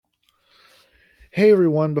Hey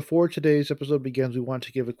everyone, before today's episode begins, we want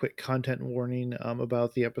to give a quick content warning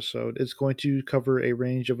about the episode. It's going to cover a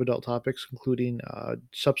range of adult topics, including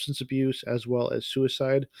substance abuse as well as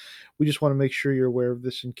suicide. We just want to make sure you're aware of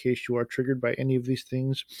this in case you are triggered by any of these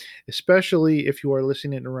things, especially if you are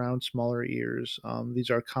listening around smaller ears. These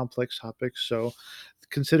are complex topics, so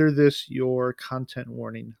consider this your content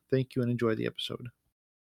warning. Thank you and enjoy the episode.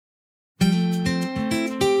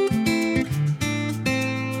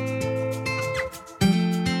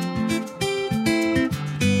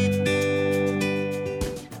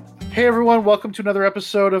 Hey everyone, welcome to another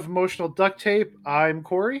episode of Emotional Duct Tape. I'm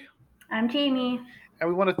Corey. I'm Jamie. And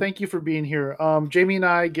we want to thank you for being here. Jamie and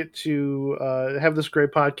I get to have this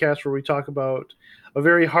great podcast where we talk about a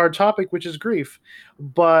very hard topic, which is grief.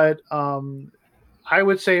 But I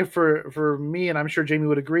would say for me, and I'm sure Jamie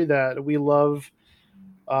would agree, that we love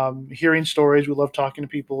hearing stories. We love talking to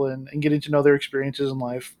people and getting to know their experiences in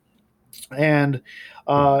life. And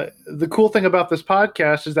the cool thing about this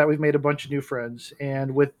podcast is that we've made a bunch of new friends.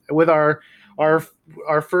 And with our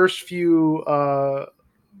our first few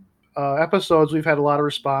episodes, we've had a lot of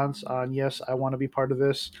response on, yes, I want to be part of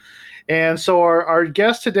this. And so our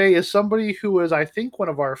guest today is somebody who is, I think, one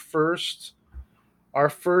of our first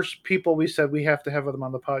people we said we have to have them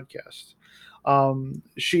on the podcast.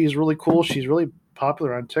 She's really cool. She's really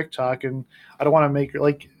popular on TikTok, and I don't want to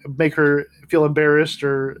make her feel embarrassed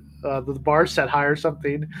or the bar set high or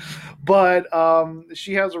something. But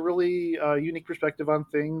she has a really unique perspective on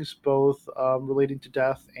things, both relating to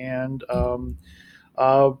death and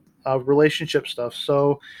uh, relationship stuff.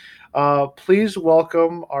 So please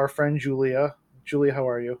welcome our friend Julia. Julia, how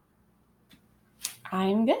are you?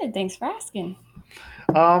 I'm good. Thanks for asking.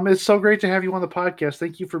 It's so great to have you on the podcast.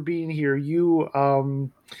 Thank you for being here. You're a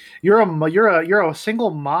single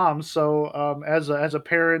mom, so as a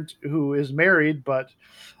parent who is married, but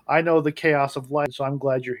I know the chaos of life, so I'm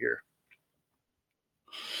glad you're here.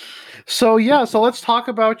 So yeah, so let's talk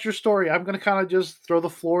about your story. I'm going to kind of just throw the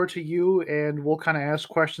floor to you, and we'll kind of ask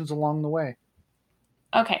questions along the way.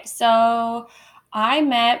 Okay, so I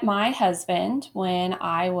met my husband when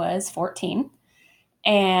I was 14,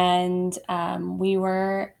 and we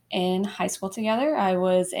were in high school together. I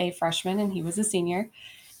was a freshman and he was a senior.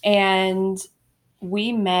 And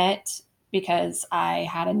we met because I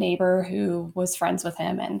had a neighbor who was friends with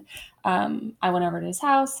him. And I went over to his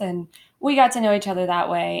house and we got to know each other that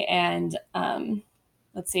way. And and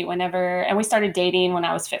we started dating when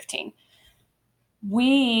I was 15.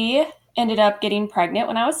 We ended up getting pregnant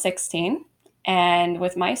when I was 16 and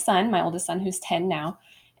with my son, my oldest son, who's 10 now.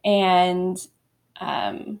 And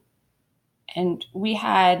um, and we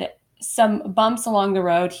had some bumps along the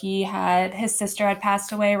road. His sister had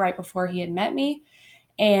passed away right before he had met me.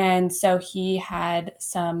 And so he had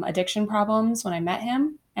some addiction problems when I met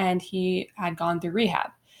him, and he had gone through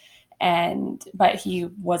rehab. But he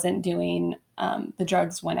wasn't doing the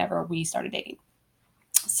drugs whenever we started dating.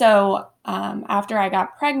 So after I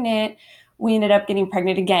got pregnant, we ended up getting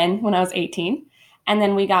pregnant again when I was 18. And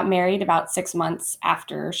then we got married about 6 months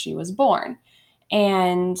after she was born.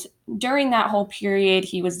 And during that whole period,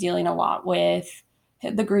 he was dealing a lot with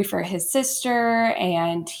the grief for his sister.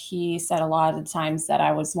 And he said a lot of the times that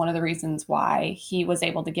I was one of the reasons why he was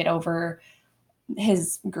able to get over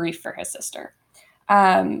his grief for his sister.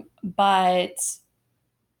 But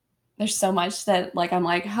there's so much that I'm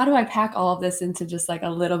like, how do I pack all of this into just like a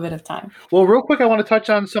little bit of time? Well, real quick, I want to touch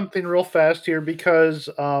on something real fast here because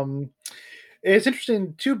it's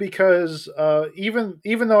interesting too because even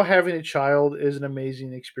though having a child is an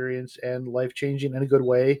amazing experience and life changing in a good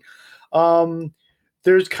way, um,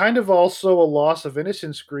 there's kind of also a loss of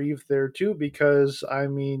innocence grief there too because I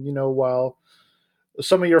mean, while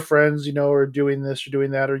some of your friends, are doing this or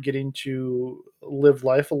doing that or getting to live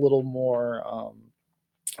life a little more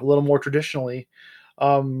traditionally,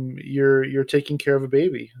 you're taking care of a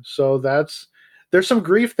baby. So there's some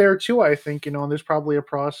grief there too, I think, and there's probably a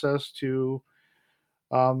process to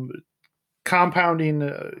um,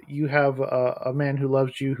 compounding. You have a man who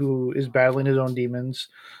loves you who is battling his own demons,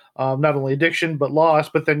 not only addiction but loss.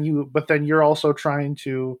 But then you're also trying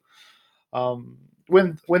to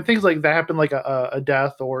when things like that happen, like a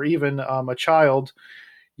death or even a child,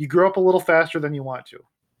 you grow up a little faster than you want to.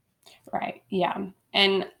 Right. Yeah.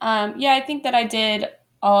 And yeah, I think that I did.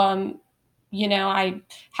 I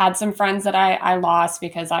had some friends that I lost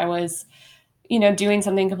because I was, doing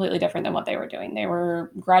something completely different than what they were doing. They were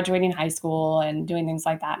graduating high school and doing things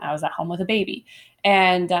like that. And I was at home with a baby.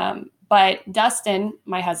 But Dustin,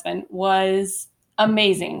 my husband, was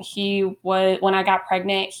amazing. When I got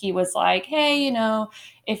pregnant, he was like, hey,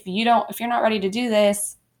 if you're not ready to do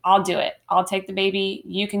this, I'll do it. I'll take the baby.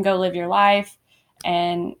 You can go live your life.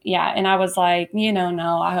 And yeah, and I was like,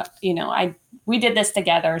 no, we did this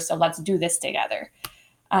together, so let's do this together.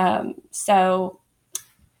 So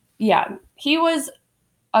yeah, he was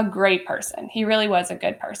a great person. He really was a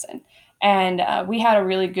good person. And we had a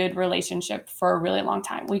really good relationship for a really long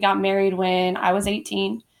time. We got married when I was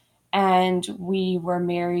 18, and we were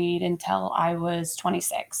married until I was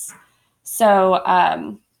 26.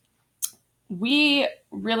 So we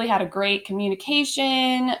really had a great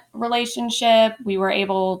communication relationship. We were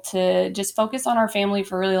able to just focus on our family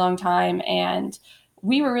for a really long time, and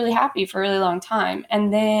we were really happy for a really long time.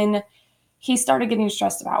 And then he started getting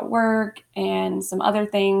stressed about work and some other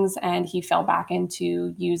things, and he fell back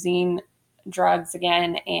into using drugs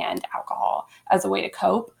again and alcohol as a way to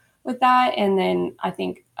cope with that. And then I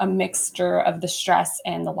think a mixture of the stress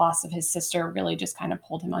and the loss of his sister really just kind of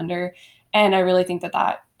pulled him under. And I really think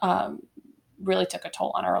that really took a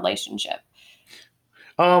toll on our relationship.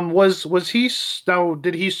 Was he now?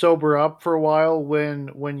 Did he sober up for a while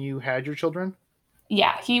when you had your children?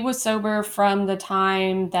 Yeah, he was sober from the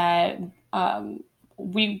time that um,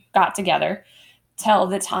 we got together till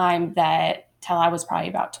the time that till I was probably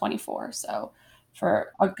about 24. So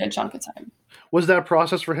for a good chunk of time. Was that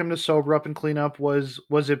process for him to sober up and clean up? Was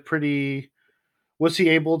it pretty? Was he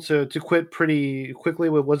able to quit pretty quickly?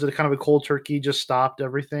 Was it kind of a cold turkey, just stopped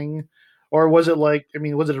everything, or was it like? I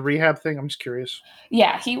mean, was it a rehab thing? I'm just curious.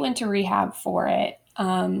 Yeah, he went to rehab for it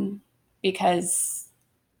because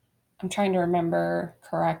I'm trying to remember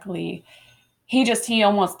correctly. He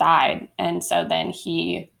almost died, and so then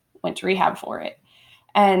he went to rehab for it.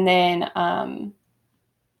 And then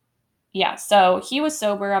yeah, so he was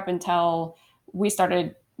sober up until we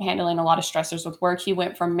started handling a lot of stressors with work. He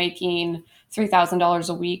went from making $3,000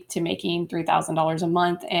 a week to making $3,000 a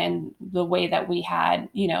month. And the way that we had,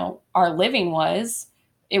 our living was,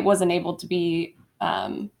 it wasn't able to be,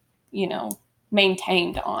 you know,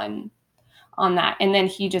 maintained on that. And then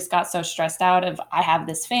he just got so stressed out of, I have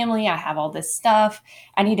this family, I have all this stuff,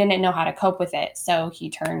 and he didn't know how to cope with it. So he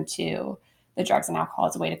turned to the drugs and alcohol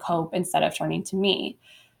as a way to cope instead of turning to me.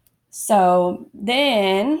 So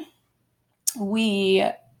then we,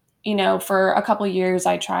 for a couple of years,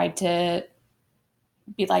 I tried to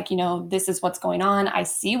be like, this is what's going on. I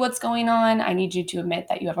see what's going on. I need you to admit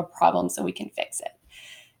that you have a problem so we can fix it.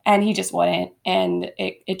 And he just wouldn't. And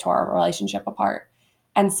it tore our relationship apart.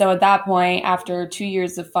 And so at that point, after 2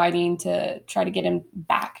 years of fighting to try to get him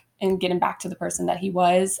back and get him back to the person that he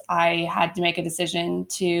was, I had to make a decision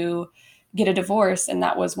to get a divorce. And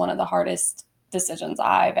that was one of the hardest decisions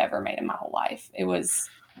I've ever made in my whole life. It was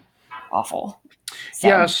awful. So,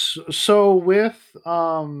 Yes. So with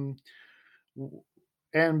and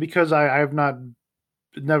because I have not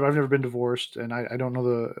I've never been divorced, and I don't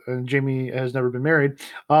know and Jamie has never been married.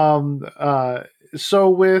 So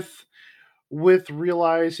with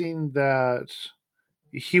realizing that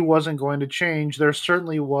he wasn't going to change, there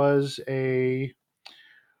certainly was a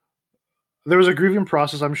grieving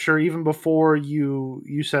process. I'm sure even before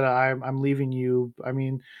you said I'm leaving you. I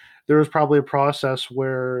mean, there was probably a process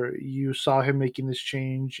where you saw him making this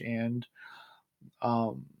change, and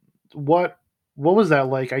um, what what was that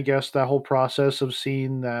like? I guess that whole process of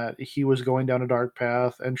seeing that he was going down a dark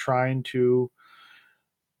path and trying to,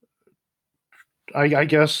 I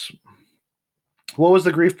guess, what was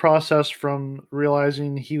the grief process from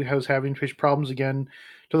realizing he was having fish problems again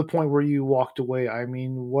to the point where you walked away? I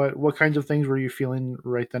mean, what kinds of things were you feeling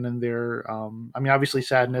right then and there? I mean, obviously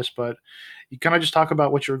sadness, but you kind of just talk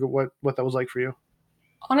about what that was like for you.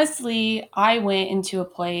 honestly, I went into a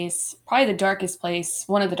place, probably the darkest place,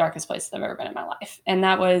 one of the darkest places I've ever been in my life. And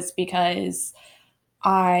that was because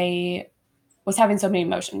I was having so many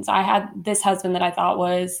emotions. I had this husband that I thought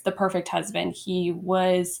was the perfect husband. He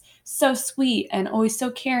was so sweet and always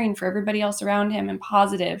so caring for everybody else around him and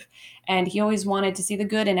positive, and he always wanted to see the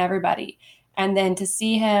good in everybody. And then to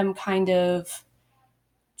see him kind of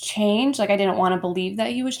change, like I didn't want to believe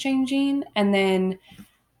that he was changing, and then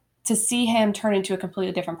to see him turn into a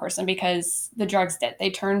completely different person because the drugs did.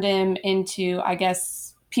 They turned him into, I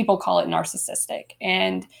guess people call it narcissistic.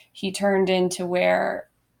 And he turned into where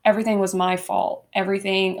everything was my fault.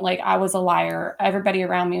 Everything, like I was a liar. Everybody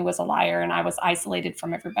around me was a liar, and I was isolated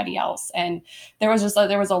from everybody else. And there was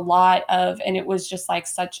a lot of, and it was just like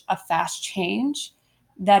such a fast change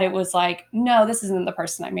that it was like, no, this isn't the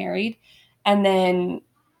person I married. And then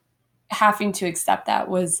having to accept that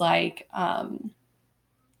was like,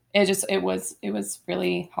 it was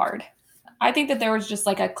really hard. I think that there was just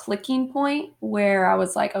like a clicking point where I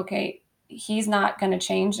was like, okay, he's not going to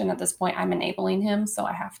change, and at this point I'm enabling him, so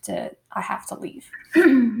I have to leave.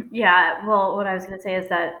 Yeah, well, what I was going to say is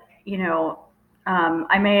that,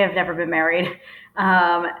 I may have never been married,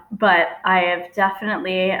 but I have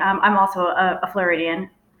definitely. I'm also a Floridian,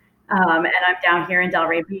 and I'm down here in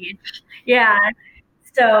Delray Beach. Yeah,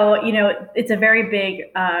 so it's a very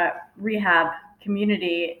big rehab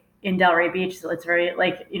community in Delray Beach. So it's very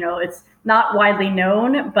it's not widely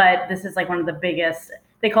known, but this is like one of the biggest.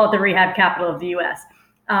 They call it the rehab capital of the U.S.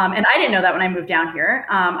 And I didn't know that when I moved down here.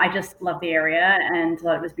 I just loved the area and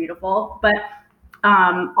thought it was beautiful. But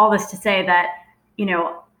all this to say that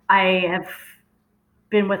I have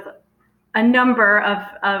been with a number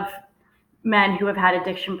of men who have had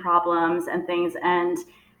addiction problems and things, and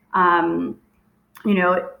um,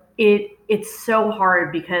 it's so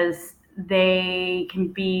hard because they can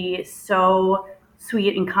be so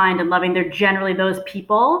sweet and kind and loving. They're generally those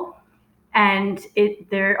people, and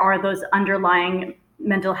there are those underlying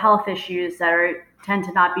mental health issues that tend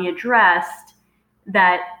to not be addressed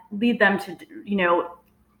that lead them to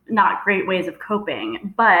not great ways of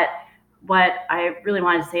coping. But what I really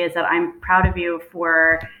wanted to say is that I'm proud of you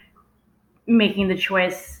for making the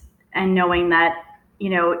choice and knowing that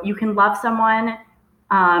you can love someone,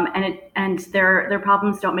 and their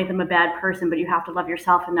problems don't make them a bad person, but you have to love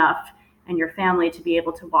yourself enough and your family to be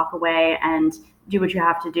able to walk away and do what you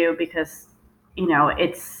have to do, because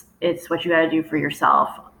it's what you got to do for yourself,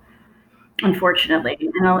 unfortunately.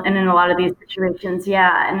 And in a lot of these situations,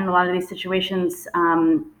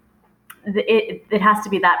 it has to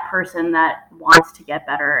be that person that wants to get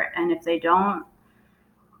better, and if they don't,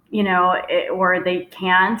 or they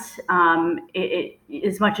can't,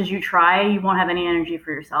 as much as you try, you won't have any energy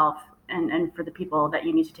for yourself and for the people that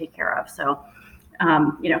you need to take care of. So,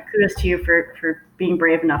 kudos to you for being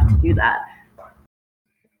brave enough to do that.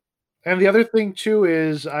 And the other thing too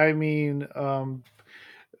is, I mean,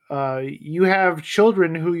 you have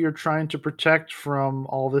children who you're trying to protect from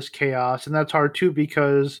all this chaos, and that's hard too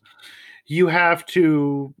because you have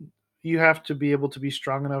to you have to be able to be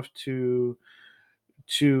strong enough to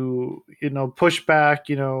push back,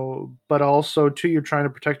 but also too you're trying to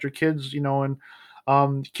protect your kids,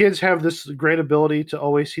 and kids have this great ability to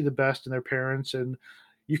always see the best in their parents, and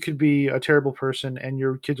you could be a terrible person and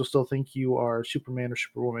your kids will still think you are Superman or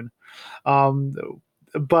Superwoman. um,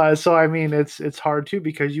 but so I mean, it's hard too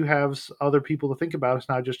because you have other people to think about. It's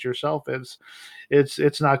not just yourself.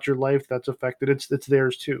 It's not your life that's affected. It's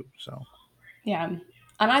theirs too. So Yeah.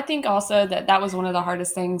 And I think also that that was one of the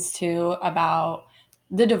hardest things too about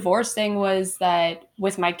the divorce thing, was that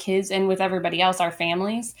with my kids and with everybody else, our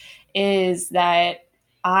families, is that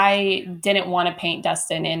I didn't want to paint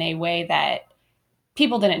Dustin in a way that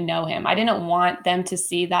people didn't know him. I didn't want them to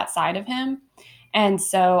see that side of him. And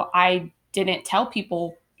so I didn't tell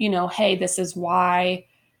people, hey, this is why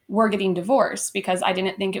we're getting divorced, because I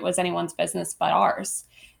didn't think it was anyone's business but ours.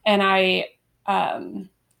 And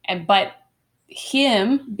but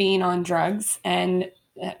him being on drugs and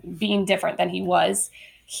being different than he was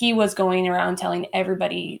going around telling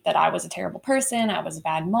everybody that I was a terrible person, I was a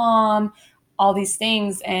bad mom, all these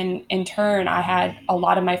things. And in turn, I had a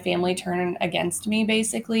lot of my family turn against me,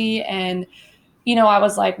 basically. And, I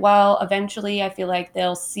was like, well, eventually I feel like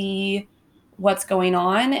they'll see what's going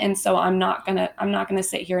on. And so I'm not gonna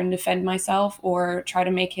sit here and defend myself or try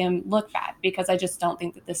to make him look bad, because I just don't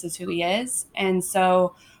think that this is who he is. And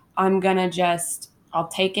so I'll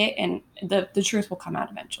take it, and the truth will come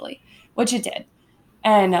out eventually, which it did.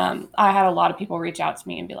 And I had a lot of people reach out to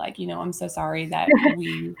me and be like, I'm so sorry that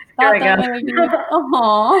we There thought we that go. way of you.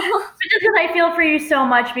 Oh, Just because I feel for you so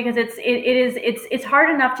much, because it's hard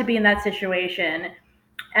enough to be in that situation,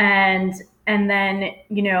 and then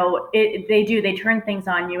they turn things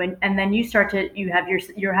on you, and then you have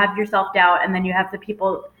your self doubt, and then you have the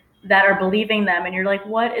people that are believing them, and you're like,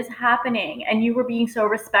 what is happening? And you were being so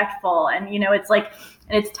respectful, and it's like,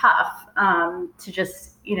 and it's tough, to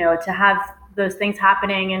just to have those things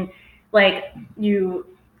happening, and like you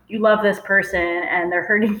love this person and they're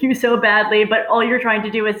hurting you so badly, but all you're trying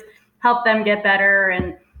to do is help them get better,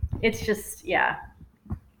 and it's just, yeah,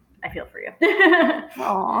 I feel for you.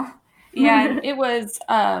 aw. Yeah, it was,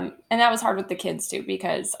 and that was hard with the kids too,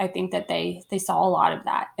 because I think that they saw a lot of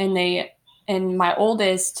that, and my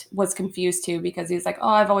oldest was confused too, because he was like, oh,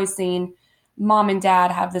 I've always seen mom and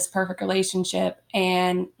dad have this perfect relationship,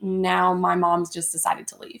 and now my mom's just decided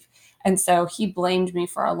to leave. And so he blamed me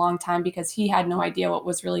for a long time because he had no idea what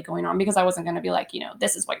was really going on, because I wasn't going to be like,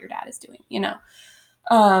 this is what your dad is doing.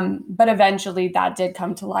 But eventually that did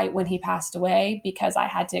come to light when he passed away, because I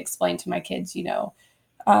had to explain to my kids,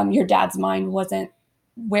 your dad's mind wasn't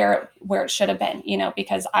where it should have been,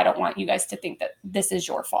 because I don't want you guys to think that this is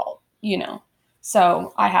your fault.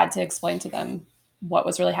 So I had to explain to them what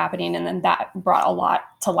was really happening. And then that brought a lot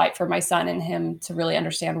to light for my son and him to really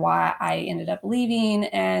understand why I ended up leaving,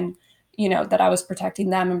 and, you know, that I was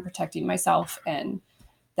protecting them and protecting myself, and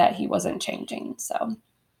that he wasn't changing. So,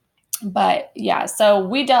 but yeah, so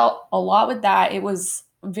we dealt a lot with that. It was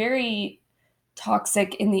very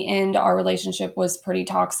toxic in the end. Our relationship was pretty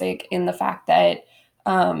toxic in the fact that,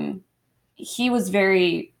 he was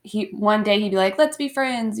one day he'd be like, let's be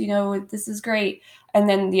friends, you know, this is great. And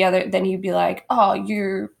then then he'd be like, oh,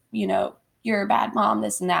 you're a bad mom,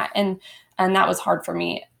 this and that. And that was hard for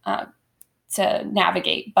me, to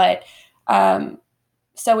navigate. But,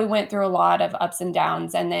 so we went through a lot of ups and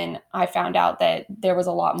downs. And then I found out that there was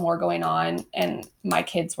a lot more going on, and my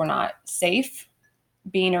kids were not safe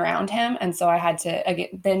being around him. And so I had to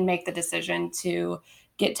then make the decision to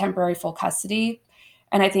get temporary full custody.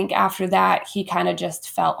 And I think after that, he kind of just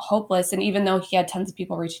felt hopeless. And even though he had tons of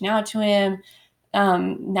people reaching out to him,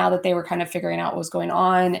 now that they were kind of figuring out what was going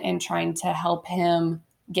on and trying to help him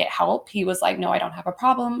get help, he was like, no, I don't have a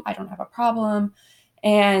problem. I don't have a problem.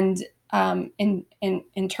 And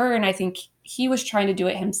in turn, I think he was trying to do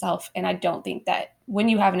it himself. And I don't think that when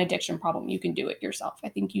you have an addiction problem, you can do it yourself. I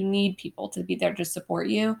think you need people to be there to support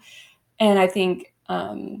you. And I think,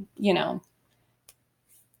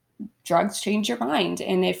 drugs change your mind.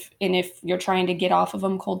 And if you're trying to get off of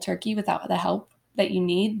them cold turkey without the help that you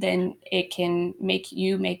need, then it can make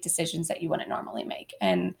you make decisions that you wouldn't normally make.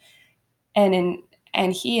 And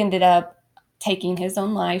he ended up taking his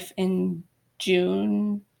own life in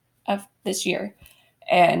June of this year.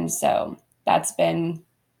 And so that's been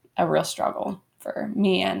a real struggle for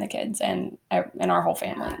me and the kids and our whole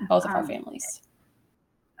family, both of our families.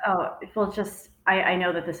 Oh, well, I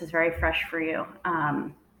know that this is very fresh for you.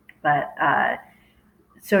 But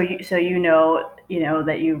so you know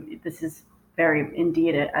that this is very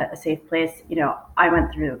indeed a safe place. You know, I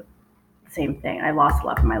went through the same thing. I lost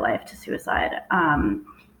love in my life to suicide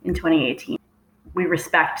in 2018. We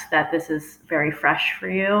respect that this is very fresh for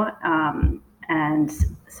you, and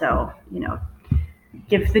so, you know,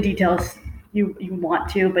 give the details you want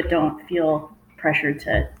to, but don't feel pressured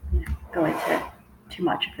to, you know, go into too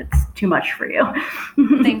much if it's too much for you.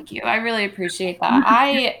 Thank you. I really appreciate that.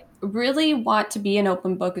 I really want to be an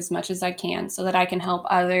open book as much as I can so that I can help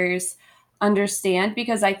others understand,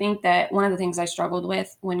 because I think that one of the things I struggled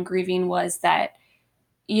with when grieving was that,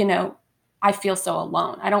 you know, I feel so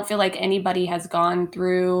alone. I don't feel like anybody has gone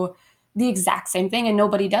through the exact same thing, and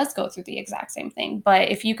nobody does go through the exact same thing. But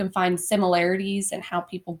if you can find similarities in how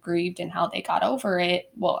people grieved and how they got over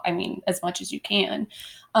it, well, I mean, as much as you can,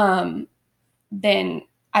 then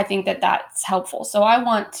I think that that's helpful. So I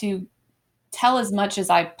want to tell as much as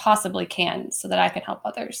I possibly can so that I can help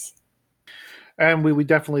others. And we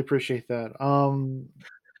definitely appreciate that.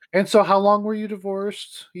 And so how long were you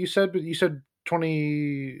divorced? You said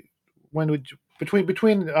 20, when would you,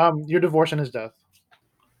 between your divorce and his death?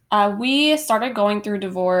 We started going through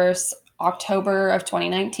divorce October of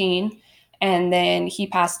 2019, and then he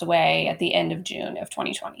passed away at the end of June of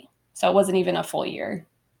 2020. So it wasn't even a full year.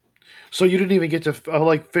 So you didn't even get to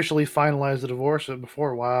like officially finalize the divorce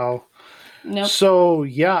before? Wow. Nope. So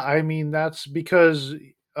yeah, I mean, that's because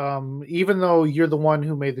even though you're the one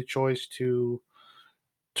who made the choice to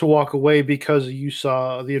walk away because you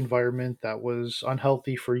saw the environment that was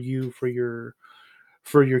unhealthy for you, for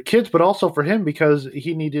your kids, but also for him, because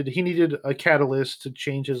he needed a catalyst to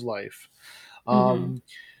change his life.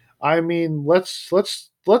 I mean, let's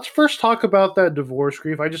first talk about that divorce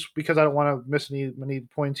grief. Because I don't want to miss many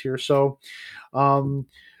points here. So,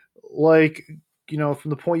 like, you know, from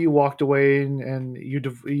the point you walked away and you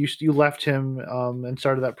left him and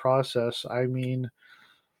started that process. I mean,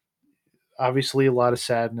 obviously a lot of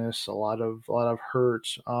sadness, a lot of hurt.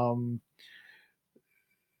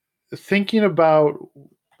 Thinking about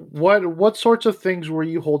what sorts of things were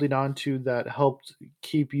you holding on to that helped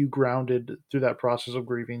keep you grounded through that process of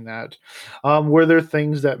grieving that? Were there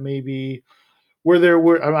things that maybe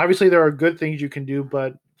obviously there are good things you can do,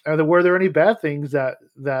 but were there any bad things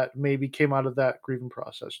that maybe came out of that grieving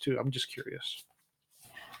process too? I'm just curious.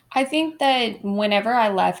 I think that whenever I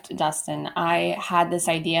left Dustin, I had this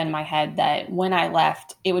idea in my head that when I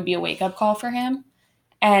left, it would be a wake-up call for him,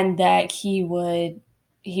 and that he would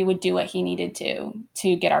do what he needed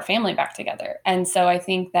to get our family back together. And so I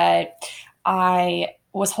think that I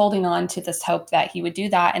was holding on to this hope that he would do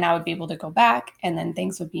that, and I would be able to go back, and then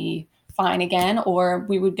things would be fine again, or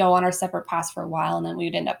we would go on our separate paths for a while, and then we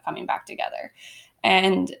would end up coming back together.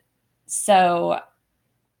 And so,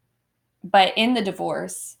 but in the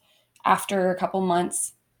divorce, after a couple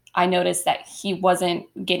months, I noticed that he wasn't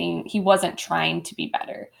trying to be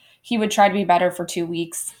better. He would try to be better for 2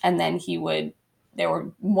 weeks, and then he would there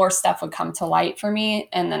were more stuff would come to light for me.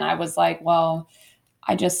 And then I was like, well,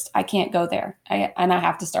 I can't go there. And I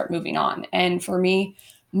have to start moving on. And for me,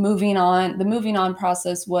 the moving on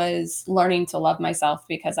process was learning to love myself,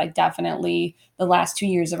 because I definitely, the last 2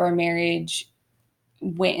 years of our marriage,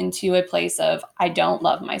 went into a place of, I don't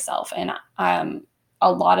love myself. And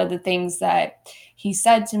a lot of the things that he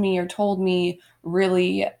said to me or told me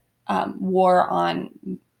really wore on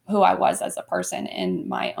who I was as a person and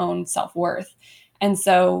my own self-worth. And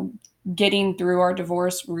so getting through our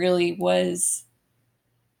divorce really was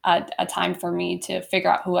a time for me to figure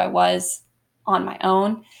out who I was on my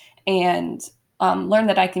own, and learn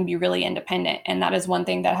that I can be really independent. And that is one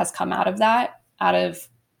thing that has come out of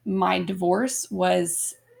my divorce,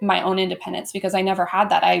 was my own independence, because I never had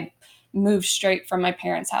that. I moved straight from my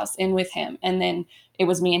parents' house in with him, and then it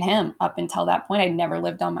was me and him up until that point. I'd never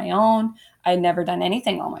lived on my own. I'd never done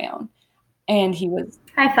anything on my own. And he was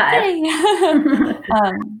high five. Hey.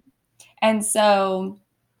 And so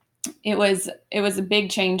it was a big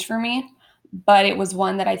change for me, but it was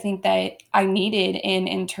one that I think that I needed. And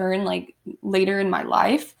in turn, like later in my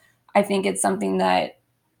life, I think it's something that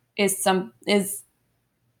is something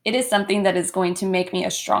that is going to make me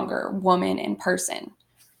a stronger woman and person.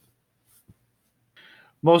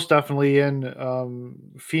 Most definitely. And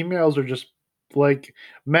females are just like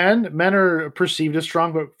men are perceived as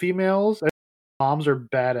strong, but females, moms are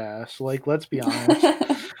badass. Like, let's be honest.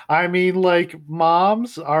 I mean, like,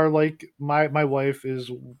 moms are like, my wife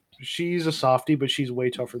she's a softie, but she's way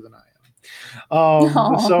tougher than I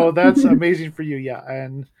am. So that's amazing for you. Yeah.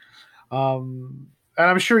 And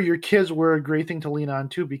I'm sure your kids were a great thing to lean on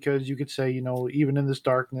too, because you could say, even in this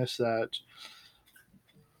darkness, that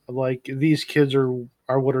like these kids are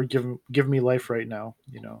what are giving me life right now,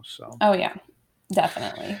 so. Oh yeah,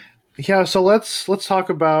 definitely. Yeah. So let's talk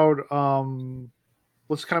about,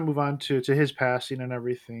 let's kind of move on to his passing and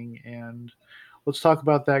everything. And let's talk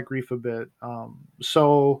about that grief a bit.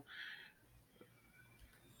 So,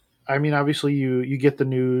 I mean, obviously you get the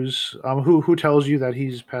news. Who tells you that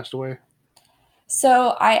he's passed away?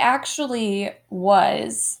 So I actually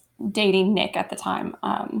was dating Nick at the time,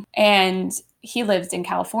 and he lives in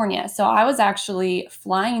California. So I was actually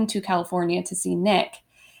flying to California to see Nick,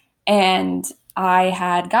 and I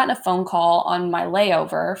had gotten a phone call on my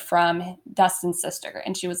layover from Dustin's sister.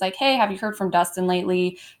 And she was like, hey, have you heard from Dustin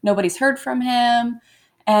lately? Nobody's heard from him.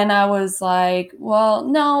 And I was like, well,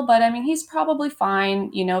 no, but I mean, he's probably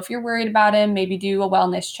fine. If you're worried about him, maybe do a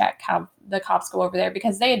wellness check, have the cops go over there,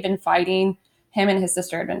 because they had been fighting. Him and his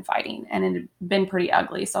sister had been fighting, and it had been pretty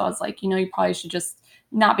ugly. So I was like, you probably should just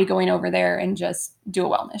not be going over there and just do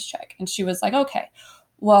a wellness check. And she was like, okay.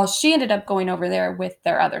 Well, she ended up going over there with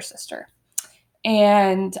their other sister.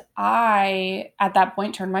 And I, at that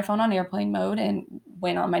point, turned my phone on airplane mode and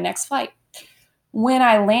went on my next flight. When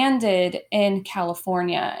I landed in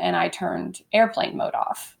California and I turned airplane mode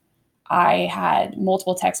off, I had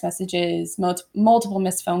multiple text messages, multiple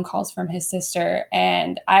missed phone calls from his sister.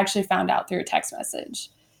 And I actually found out through a text message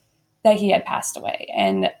that he had passed away.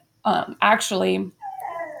 And actually,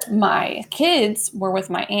 my kids were with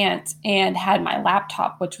my aunt and had my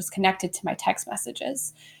laptop, which was connected to my text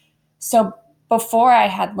messages. So before I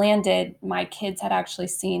had landed, my kids had actually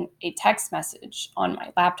seen a text message on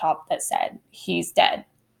my laptop that said, he's dead,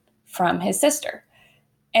 from his sister.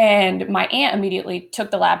 And my aunt immediately took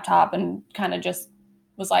the laptop and kind of just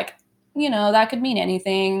was like, that could mean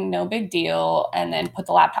anything, no big deal, and then put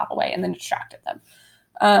the laptop away and then distracted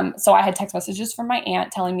them. So I had text messages from my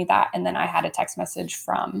aunt telling me that, and then I had a text message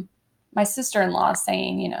from my sister-in-law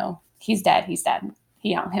saying, he's dead,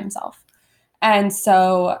 he hung himself. And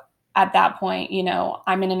so at that point,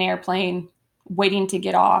 I'm in an airplane waiting to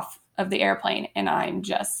get off of the airplane, and I'm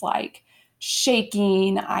just like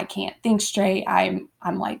shaking. I can't think straight. I'm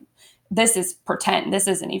like, this is pretend. This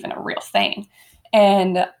isn't even a real thing.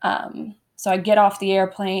 And so I get off the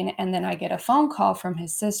airplane, and then I get a phone call from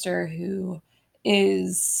his sister, who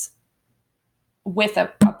is with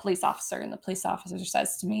a police officer. And the police officer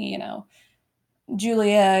says to me,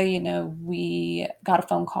 Julia, we got a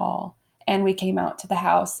phone call and we came out to the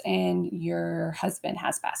house and your husband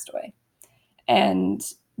has passed away. And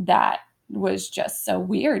that was just so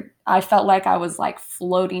weird. I felt like I was like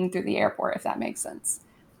floating through the airport, if that makes sense.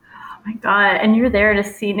 Oh my God. And you're there to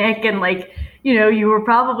see Nick, and like, you were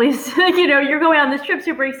probably, you're going on this trip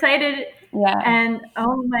super excited. Yeah. And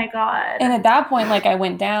oh my God. And at that point, like I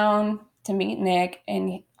went down to meet Nick,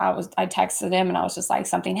 and I texted him and I was just like,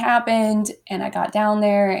 something happened. And I got down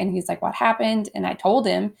there and he's like, what happened? And I told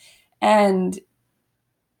him, and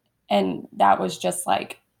that was just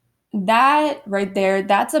like, that right there,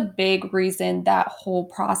 that's a big reason. That whole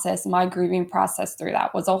process, my grieving process through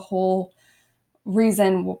that, was a whole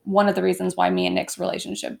reason, one of the reasons why me and Nick's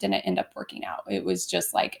relationship didn't end up working out. It was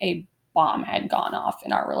just like a bomb had gone off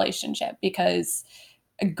in our relationship, because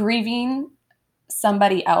grieving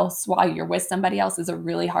somebody else while you're with somebody else is a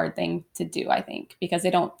really hard thing to do, I think, because they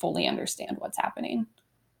don't fully understand what's happening.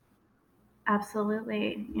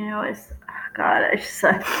 Absolutely. It's, God, I just,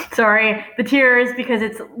 sorry, the tears, because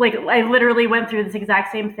it's like, I literally went through this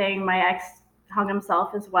exact same thing. My ex hung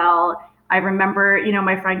himself as well. I remember,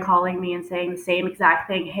 my friend calling me and saying the same exact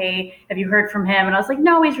thing. Hey, have you heard from him? And I was like,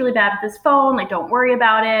 no, he's really bad with his phone. Like, don't worry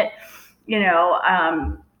about it.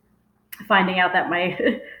 Finding out that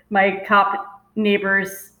my cop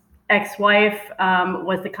neighbor's ex-wife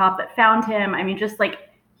was the cop that found him. I mean, just like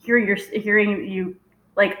hearing you,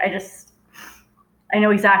 like, I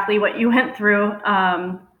know exactly what you went through.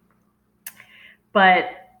 But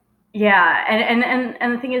yeah,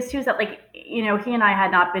 and the thing is too, is that, like, he and I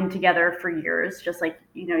had not been together for years, just like,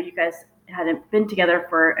 you guys hadn't been together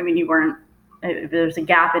for, I mean, you weren't, there's a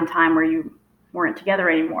gap in time where you weren't together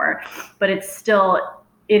anymore, but it's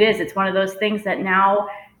one of those things that now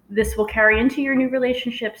this will carry into your new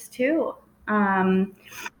relationships too.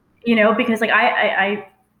 Because, like,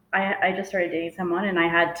 I just started dating someone, and I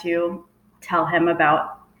had to tell him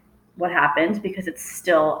about what happened, because it's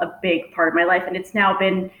still a big part of my life, and it's now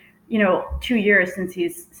been 2 years since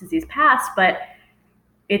he's passed, but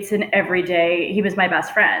it's an everyday. He was my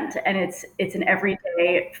best friend, and it's an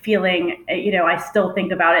everyday feeling. I still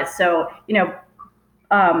think about it. So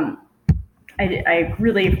I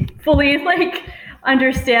really fully, like,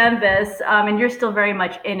 understand this, and you're still very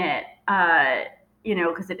much in it,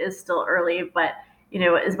 because it is still early, but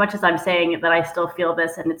as much as I'm saying that I still feel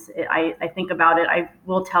this, and I think about it, I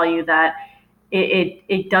will tell you that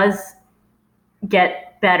it does get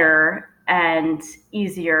better and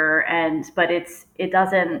easier, but it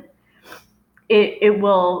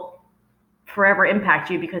will forever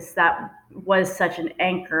impact you, because that was such an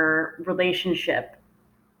anchor relationship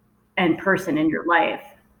and person in your life.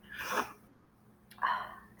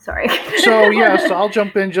 Sorry. So yes, I'll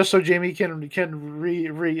jump in just so Jamie can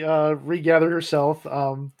regather herself.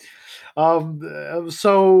 So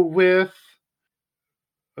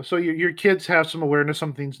your kids have some awareness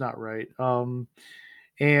something's not right,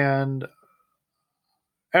 and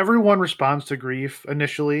everyone responds to grief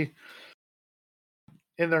initially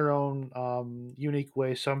in their own unique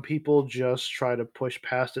way. Some people just try to push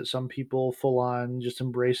past it. Some people full on just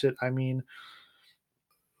embrace it. I mean,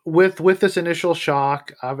 with this initial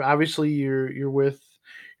shock, obviously you're with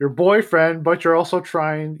your boyfriend, but you're also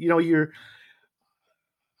trying. You're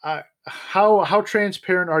how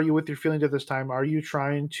transparent are you with your feelings at this time? Are you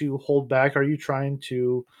trying to hold back? Are you trying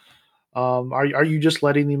to are you just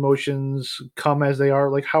letting the emotions come as they are?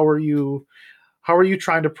 Like, how are you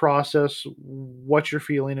trying to process what you're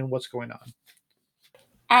feeling and what's going on?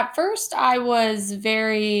 At first, I was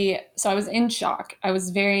in shock. I was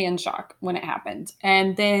very in shock when it happened.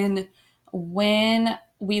 And then when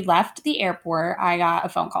we left the airport, I got a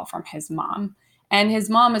phone call from his mom. And his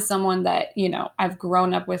mom is someone that, I've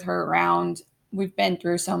grown up with her around. We've been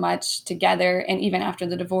through so much together. And even after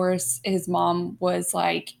the divorce, his mom was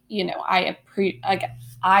like, I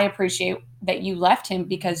appreciate that you left him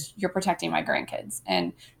because you're protecting my grandkids.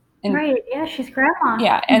 And right. Yeah, she's grandma.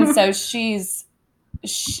 Yeah. And so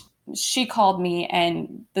she called me,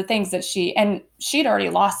 and the things that she'd already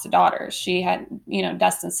lost a daughter. She had,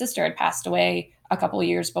 Dustin's sister had passed away a couple of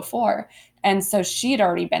years before. And so she'd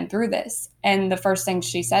already been through this. And the first thing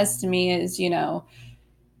she says to me is,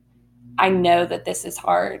 I know that this is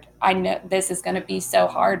hard. I know this is going to be so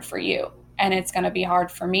hard for you, and it's going to be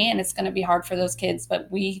hard for me, and it's going to be hard for those kids,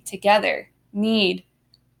 but we together need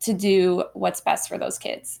to do what's best for those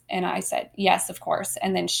kids. And I said, yes, of course.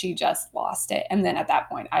 And then she just lost it. And then at that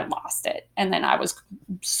point I lost it. And then I was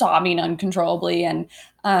sobbing uncontrollably. And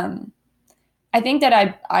I think that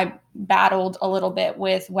I battled a little bit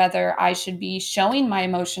with whether I should be showing my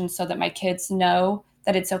emotions so that my kids know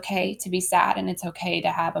that it's okay to be sad and it's okay to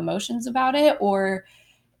have emotions about it, or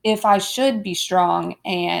if I should be strong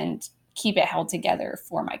and keep it held together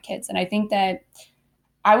for my kids. And I think that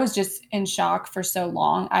I was just in shock for so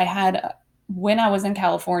long. When I was in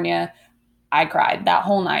California, I cried that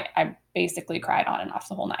whole night. I basically cried on and off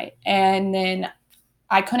the whole night. And then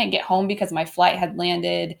I couldn't get home because my flight had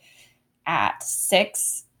landed at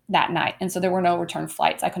 6 that night. And so there were no return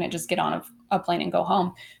flights. I couldn't just get on a plane and go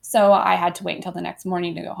home. So I had to wait until the next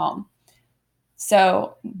morning to go home.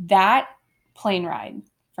 So that plane ride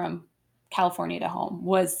from California to home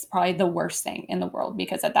was probably the worst thing in the world,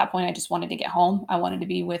 because at that point I just wanted to get home. I wanted to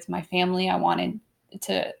be with my family. I wanted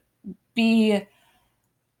to be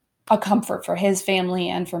a comfort for his family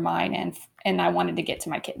and for mine, and I wanted to get to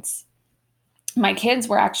my kids. My kids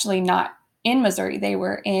were actually not in Missouri. They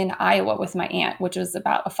were in Iowa with my aunt, which was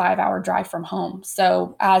about a 5-hour drive from home.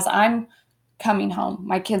 So as I'm coming home,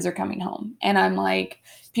 my kids are coming home. And I'm like,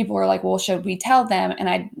 people were like, well, should we tell them? And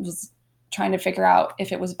I was trying to figure out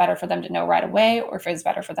if it was better for them to know right away, or if it was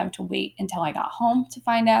better for them to wait until I got home to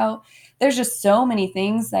find out. There's just so many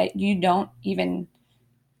things that you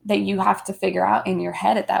have to figure out in your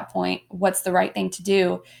head at that point, what's the right thing to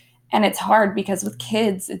do. And it's hard because with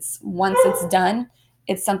kids, once it's done,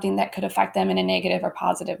 it's something that could affect them in a negative or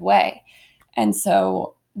positive way. And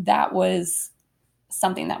so that was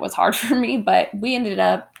something that was hard for me, but we ended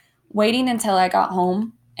up waiting until I got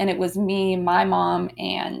home, and it was me, my mom,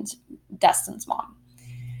 and Destin's mom.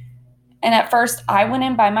 And at first I went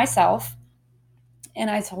in by myself, and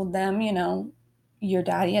I told them, your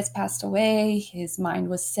daddy has passed away. His mind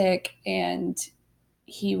was sick, and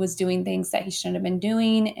he was doing things that he shouldn't have been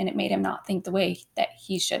doing, and it made him not think the way that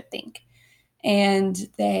he should think. And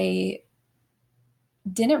they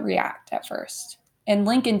didn't react at first. And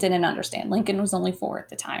Lincoln didn't understand. Lincoln was only 4 at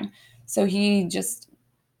the time. So he just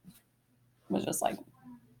was just like,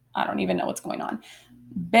 I don't even know what's going on.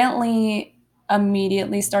 Bentley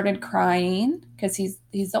immediately started crying because he's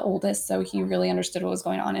the oldest, so he really understood what was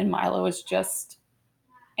going on. And Milo was just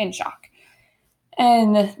in shock.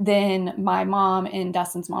 And then my mom and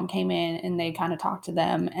Dustin's mom came in, and they kind of talked to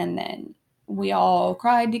them. And then we all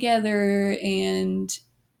cried together, and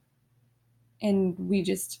we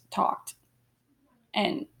just talked.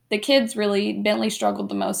 And the kids Bentley struggled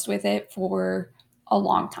the most with it for a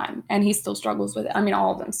long time. And he still struggles with it. I mean,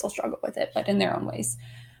 all of them still struggle with it, but in their own ways.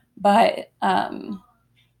 But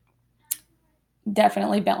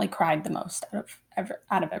definitely Bentley cried the most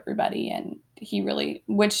out of everybody. And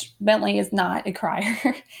which Bentley is not a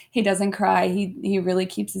crier. He doesn't cry. He really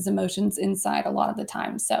keeps his emotions inside a lot of the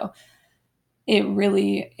time. So it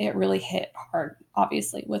really hit hard,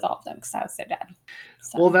 obviously, with all of them, because I was their dad.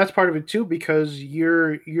 So. Well, that's part of it too, because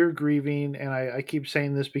you're grieving, and I keep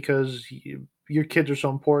saying this because your kids are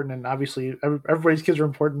so important, and obviously everybody's kids are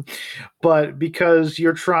important, but because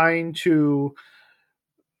you're trying to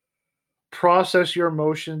process your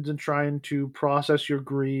emotions and trying to process your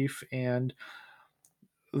grief, and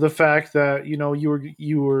the fact that you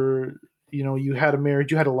had a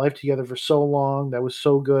marriage, you had a life together for so long that was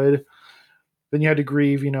so good. Then you had to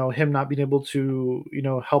grieve, him not being able to,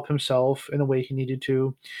 help himself in the way he needed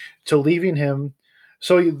to leaving him.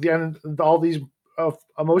 So then all these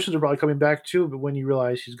emotions are probably coming back too, but when you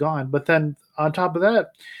realize he's gone. But then on top of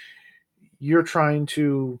that, you're trying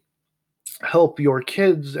to help your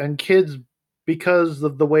kids, and kids, because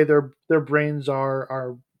of the way their brains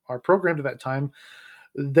are programmed at that time,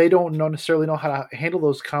 they don't necessarily know how to handle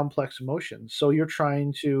those complex emotions. So you're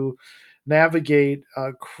trying to navigate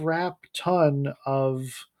a crap ton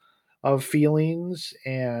of feelings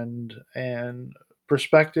and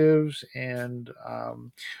perspectives, and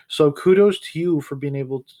so kudos to you for being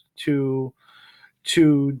able to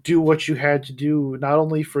do what you had to do, not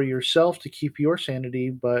only for yourself to keep your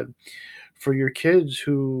sanity, but for your kids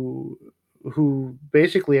who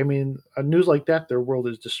basically, I mean, a news like that, their world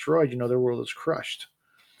is destroyed. Their world is crushed.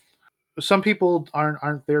 Some people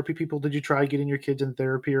aren't therapy people. Did you try getting your kids in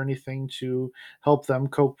therapy or anything to help them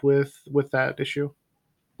cope with that issue?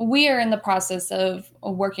 We are in the process of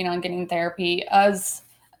working on getting therapy. As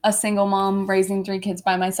a single mom raising 3 kids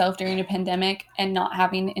by myself during a pandemic and not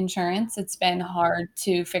having insurance, it's been hard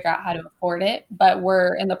to figure out how to afford it. But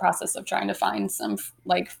we're in the process of trying to find some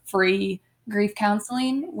free grief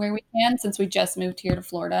counseling where we can, since we just moved here to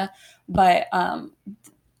Florida. But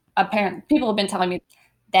apparently people have been telling me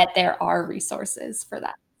that there are resources for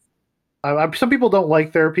that. Some people don't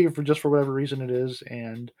like therapy for whatever reason it is,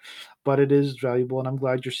 but it is valuable, and I'm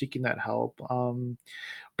glad you're seeking that help.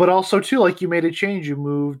 But also too, like, you made a change. You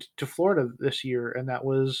moved to Florida this year, and that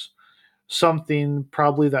was something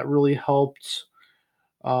probably that really helped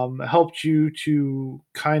you to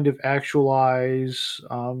kind of actualize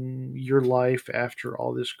your life after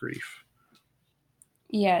all this grief.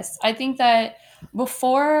 Yes, I think that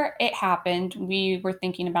before it happened, we were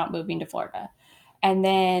thinking about moving to Florida. And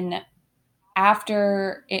then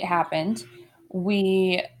after it happened,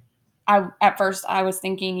 at first I was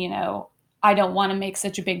thinking, I don't want to make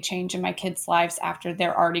such a big change in my kids' lives after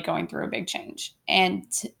they're already going through a big change, and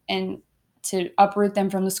to uproot them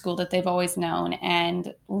from the school that they've always known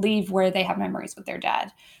and leave where they have memories with their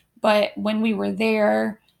dad. But when we were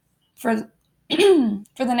there,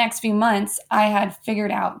 for the next few months, I had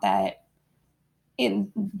figured out that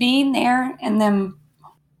being there and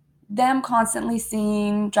them constantly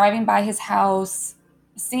driving by his house,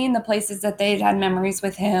 seeing the places that they'd had memories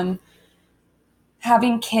with him,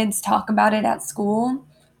 having kids talk about it at school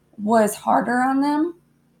was harder on them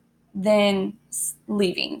than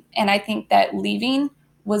leaving. And I think that leaving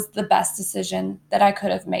was the best decision that I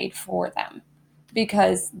could have made for them,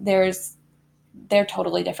 because they're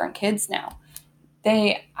totally different kids now.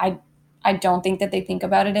 I don't think that they think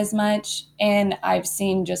about it as much, and I've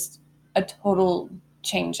seen just a total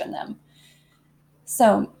change in them.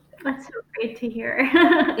 So that's so great to hear.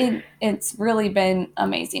 It's really been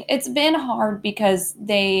amazing. It's been hard because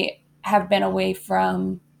they have been away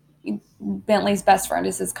from Bentley's best friend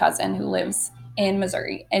is his cousin who lives in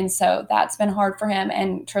Missouri. And so that's been hard for him.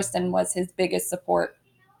 And Tristan was his biggest support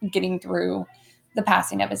getting through the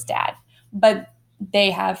passing of his dad. But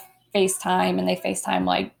they have FaceTime, and they FaceTime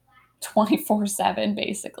like 24/7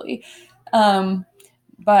 basically.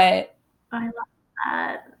 But I love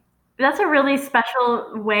that. That's a really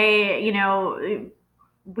special way,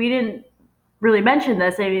 we didn't really mention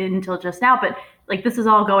this until just now, but like this is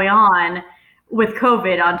all going on with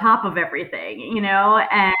COVID on top of everything,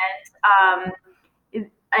 and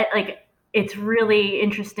it's really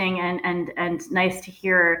interesting and nice to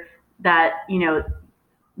hear that, you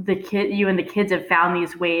and the kids have found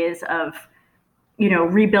these ways of,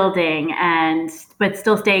 rebuilding but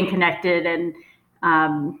still staying connected. And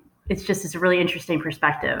it's just this really interesting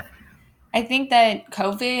perspective. I think that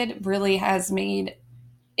COVID really has made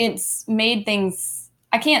things,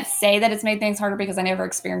 I can't say that it's made things harder because I never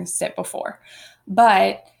experienced it before,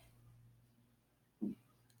 but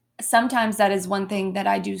sometimes that is one thing that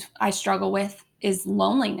I struggle with is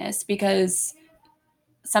loneliness, because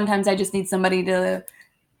sometimes I just need somebody to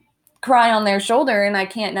cry on their shoulder, and I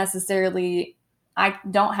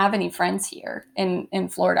don't have any friends here in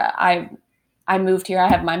Florida. I moved here. I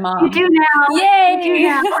have my mom. You do now. Yay! You do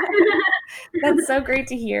now. That's so great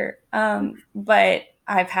to hear. But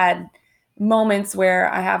I've had moments where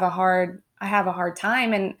I have a hard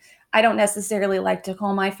time, and I don't necessarily like to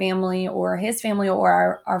call my family or his family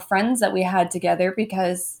or our friends that we had together,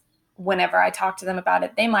 because whenever I talk to them about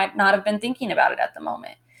it, they might not have been thinking about it at the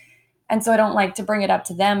moment. And so I don't like to bring it up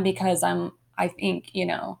to them, because I think,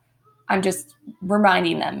 I'm just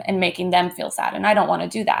reminding them and making them feel sad, and I don't want to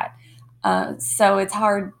do that. So it's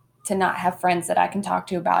hard to not have friends that I can talk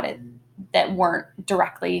to about it that weren't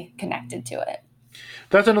directly connected to it.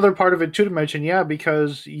 That's another part of it too to mention,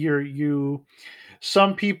 because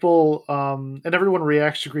some people, and everyone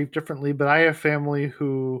reacts to grief differently, but I have family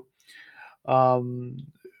who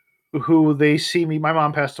they see me. My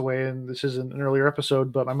mom passed away, and this is an earlier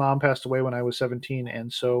episode, but my mom passed away when I was 17.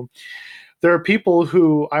 And so there are people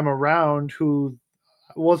who I'm around who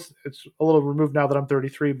it's a little removed now that I'm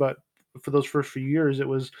 33, but for those first few years, it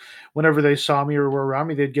was whenever they saw me or were around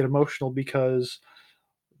me, they'd get emotional because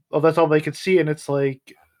that's all they could see. And it's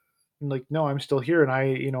like, no, I'm still here. And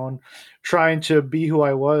and trying to be who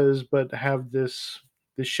I was, but have this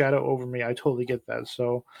shadow over me. I totally get that.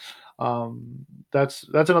 So that's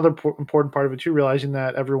another important part of it too, realizing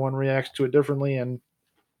that everyone reacts to it differently. And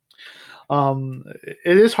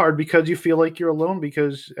it is hard because you feel like you're alone,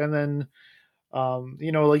 and then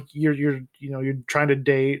like you're trying to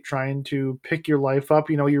date, trying to pick your life up,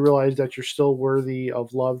 you realize that you're still worthy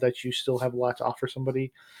of love, that you still have a lot to offer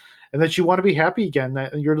somebody, and that you want to be happy again.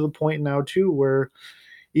 That you're to the point now too where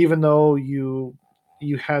even though you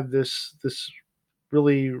had this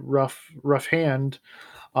really rough hand,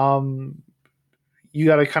 you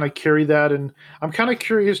got to kind of carry that. And I'm kind of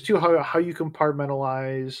curious too how you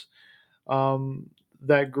compartmentalize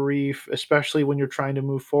that grief, especially when you're trying to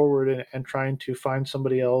move forward and trying to find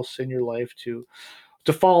somebody else in your life to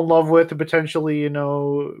fall in love with and potentially,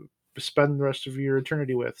 spend the rest of your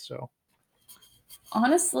eternity with. So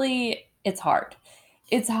honestly, it's hard.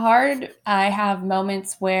 It's hard. I have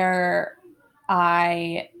moments where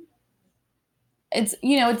it's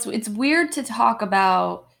weird to talk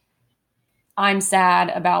about I'm sad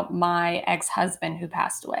about my ex-husband who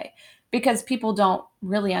passed away, because people don't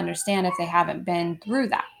really understand if they haven't been through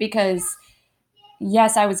that. Because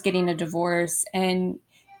yes, I was getting a divorce and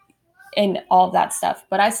all of that stuff,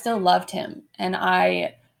 but I still loved him, and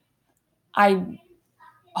I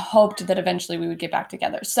hoped that eventually we would get back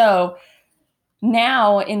together. So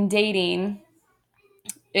now in dating,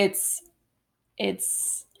 it's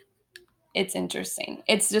interesting.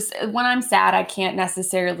 It's just when I'm sad, I can't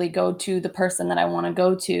necessarily go to the person that I want to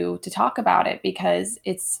go to talk about it, because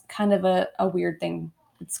it's kind of a weird thing.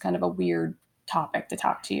 It's kind of a weird topic to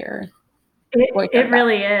talk to your boyfriend It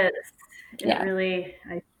really is. Yeah. really,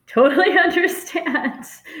 I totally understand.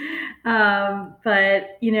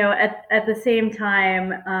 But, at the same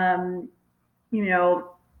time,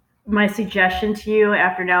 my suggestion to you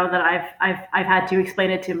after now that I've had to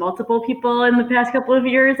explain it to multiple people in the past couple of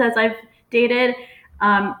years as I've dated,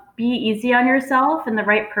 be easy on yourself, and the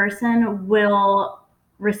right person will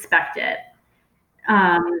respect it.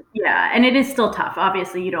 Yeah, and it is still tough.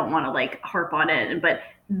 Obviously, you don't want to like harp on it, but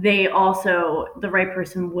the right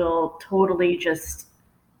person will totally just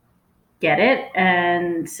get it,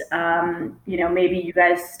 and maybe you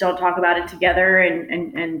guys don't talk about it together,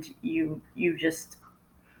 and you just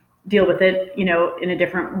deal with it, in a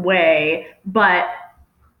different way, but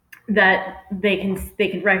that they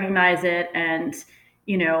can recognize it and,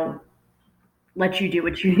 let you do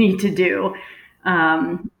what you need to do.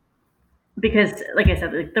 Because like I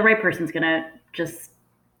said, the right person's gonna just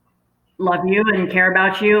love you and care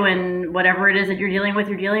about you, and whatever it is that you're dealing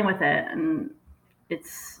with it. And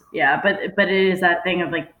it's, yeah, but it is that thing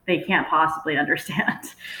of like, they can't possibly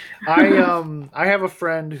understand. I have a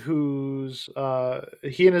friend who's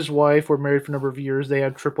he and his wife were married for a number of years. They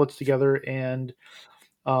had triplets together, and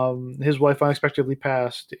his wife unexpectedly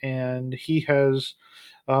passed, and he has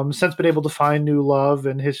since been able to find new love,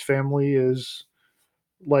 and his family is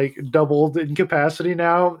like doubled in capacity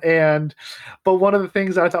now. And but one of the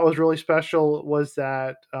things I thought was really special was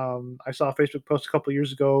that I saw a Facebook post a couple of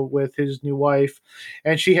years ago with his new wife,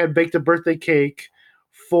 and she had baked a birthday cake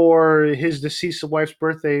for his deceased wife's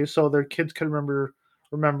birthday so their kids could remember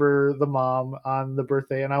the mom on the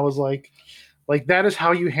birthday. And I was like that is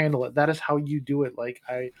how you handle it, that is how you do it. Like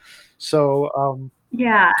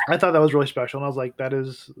Yeah. I thought that was really special, and I was like, that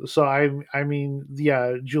is so. I mean,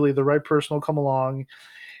 yeah, Julie, the right person will come along,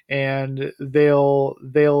 and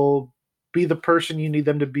they'll be the person you need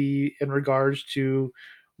them to be in regards to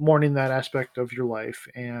mourning that aspect of your life.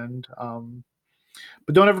 And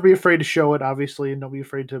but don't ever be afraid to show it, obviously, and don't be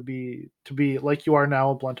afraid to be like you are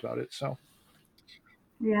now, blunt about it. So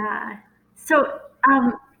Yeah. So,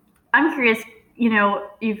 I'm curious,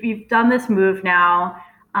 you've done this move now.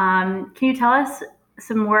 Can you tell us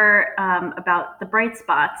some more about the bright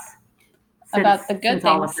spots About the good since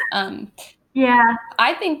all of things. this? Yeah.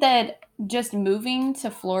 I think that just moving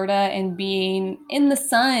to Florida and being in the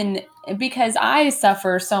sun, because I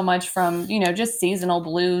suffer so much from, just seasonal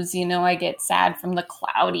blues. I get sad from the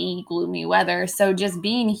cloudy, gloomy weather. So just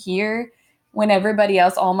being here when everybody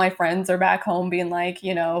else, all my friends are back home being like,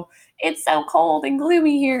 it's so cold and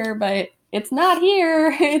gloomy here, but it's not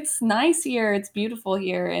here. It's nice here. It's beautiful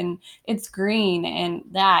here. And it's green. And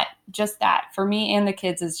that for me and the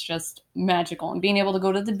kids is just magical. And being able to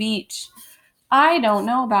go to the beach. I don't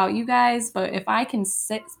know about you guys, but if I can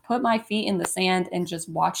put my feet in the sand and just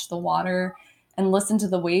watch the water and listen to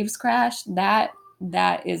the waves crash, that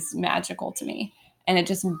is magical to me. And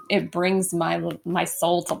it brings my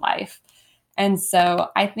soul to life. And so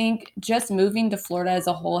I think just moving to Florida as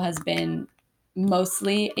a whole has been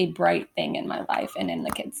mostly a bright thing in my life and in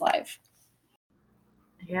the kids' life.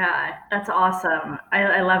 Yeah, that's awesome.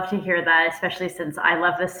 I love to hear that, especially since I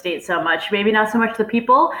love this state so much. Maybe not so much the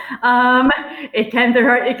people. It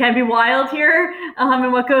can be wild here,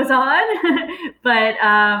 and what goes on, but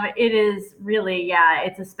it is really, yeah,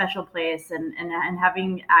 it's a special place, and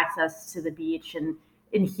having access to the beach and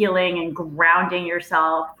healing and grounding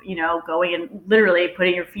yourself. Going and literally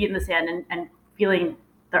putting your feet in the sand and feeling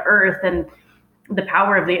the earth and the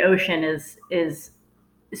power of the ocean is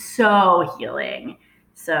so healing.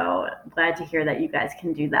 So glad to hear that you guys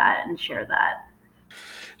can do that and share that.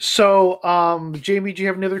 so Jamie, do you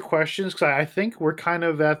have any other questions? Because I think we're kind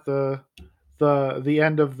of at the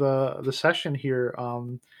end of the session here.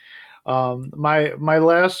 My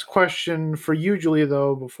last question for you, Julia,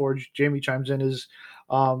 though, before Jamie chimes in, is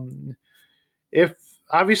um, if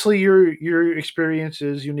obviously your experience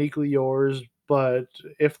is uniquely yours, but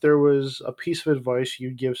if there was a piece of advice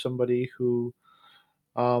you'd give somebody who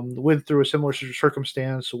went through a similar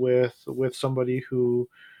circumstance with somebody who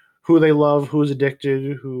they love, who is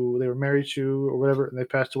addicted, who they were married to, or whatever, and they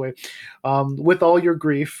passed away, with all your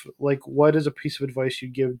grief, like what is a piece of advice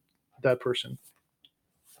you'd give that person?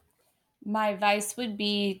 My advice would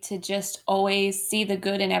be to just always see the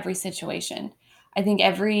good in every situation. I think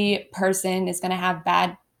every person is going to have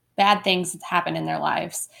bad things happen in their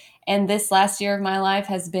lives. And this last year of my life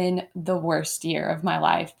has been the worst year of my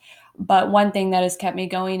life. But one thing that has kept me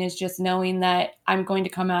going is just knowing that I'm going to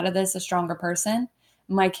come out of this a stronger person.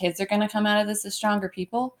 My kids are going to come out of this as stronger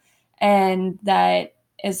people. And that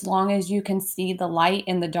as long as you can see the light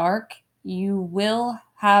in the dark, you will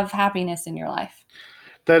have happiness in your life.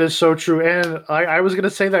 That is so true. And I was going to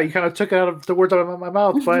say that. You kind of took it out of the words out of my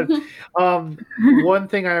mouth. But one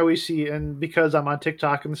thing I always see, and because I'm on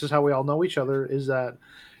TikTok and this is how we all know each other, is that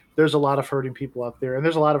there's a lot of hurting people out there. And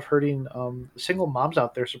there's a lot of hurting single moms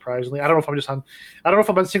out there, surprisingly. I don't know if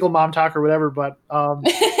I'm on single mom talk or whatever, but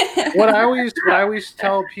what I always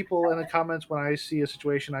tell people in the comments when I see a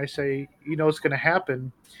situation, I say, what's going to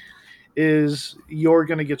happen is you're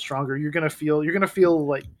going to get stronger. You're going to feel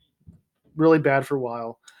like really bad for a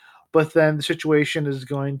while, but then the situation is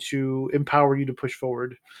going to empower you to push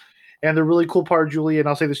forward. And the really cool part, Julie, and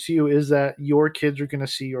I'll say this to you, is that your kids are going to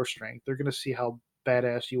see your strength. They're going to see how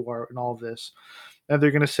badass you are in all of this. And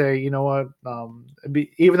they're going to say, you know what,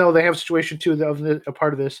 even though they have a situation too, a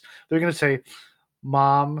part of this, they're going to say,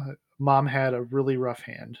 mom had a really rough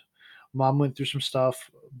hand. Mom went through some stuff,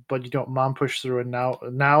 but mom pushed through. And now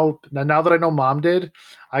that I know mom did,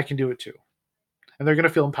 I can do it too. And they're going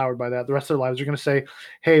to feel empowered by that. The rest of their lives, they're going to say,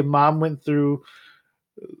 hey, mom went through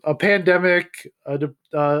a pandemic,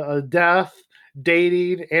 a death,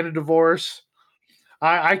 dating, and a divorce.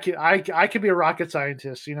 I could be a rocket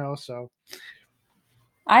scientist, so.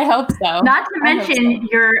 I hope so. Not to mention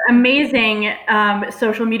your amazing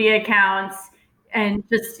social media accounts and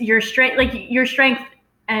just your strength,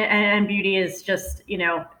 and beauty is just,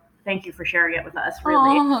 thank you for sharing it with us.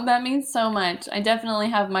 Really. Oh, that means so much. I definitely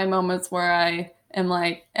have my moments where I am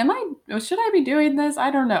like, should I be doing this?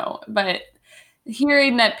 I don't know. But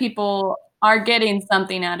hearing that people are getting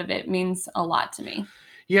something out of it means a lot to me.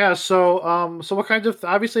 Yeah. So what kinds of,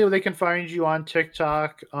 obviously they can find you on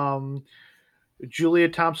TikTok, Julia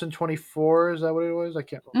Thompson 24, is that what it was? I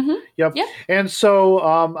can't remember. Mm-hmm. Yep. And so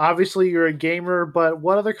obviously you're a gamer, but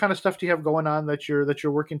what other kind of stuff do you have going on that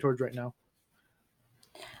you're working towards right now?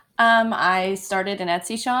 I started an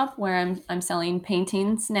Etsy shop where I'm selling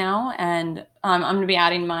paintings now, and I'm going to be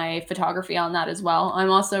adding my photography on that as well.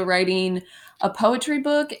 I'm also writing a poetry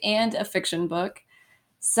book and a fiction book.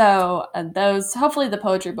 So hopefully the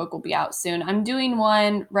poetry book will be out soon. I'm doing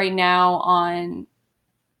one right now on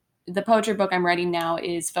the poetry book I'm writing now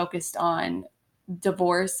is focused on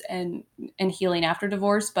divorce and healing after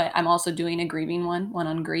divorce, but I'm also doing a grieving one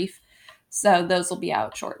on grief. So those will be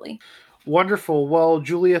out shortly. Wonderful. Well,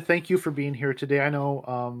 Julia, thank you for being here today. I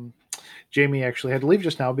know Jamie actually had to leave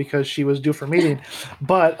just now because she was due for a meeting,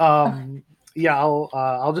 but yeah,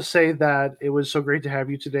 I'll just say that it was so great to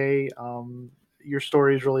have you today. Your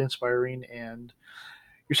story is really inspiring, and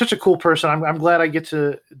you're such a cool person. I'm glad I get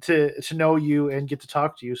to know you and get to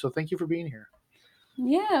talk to you. So thank you for being here.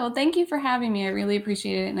 Yeah, well, thank you for having me. I really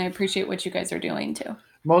appreciate it, and I appreciate what you guys are doing too.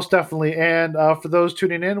 Most definitely. And for those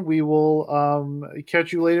tuning in, we will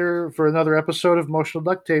catch you later for another episode of Emotional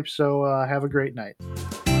Duct Tape. So have a great night.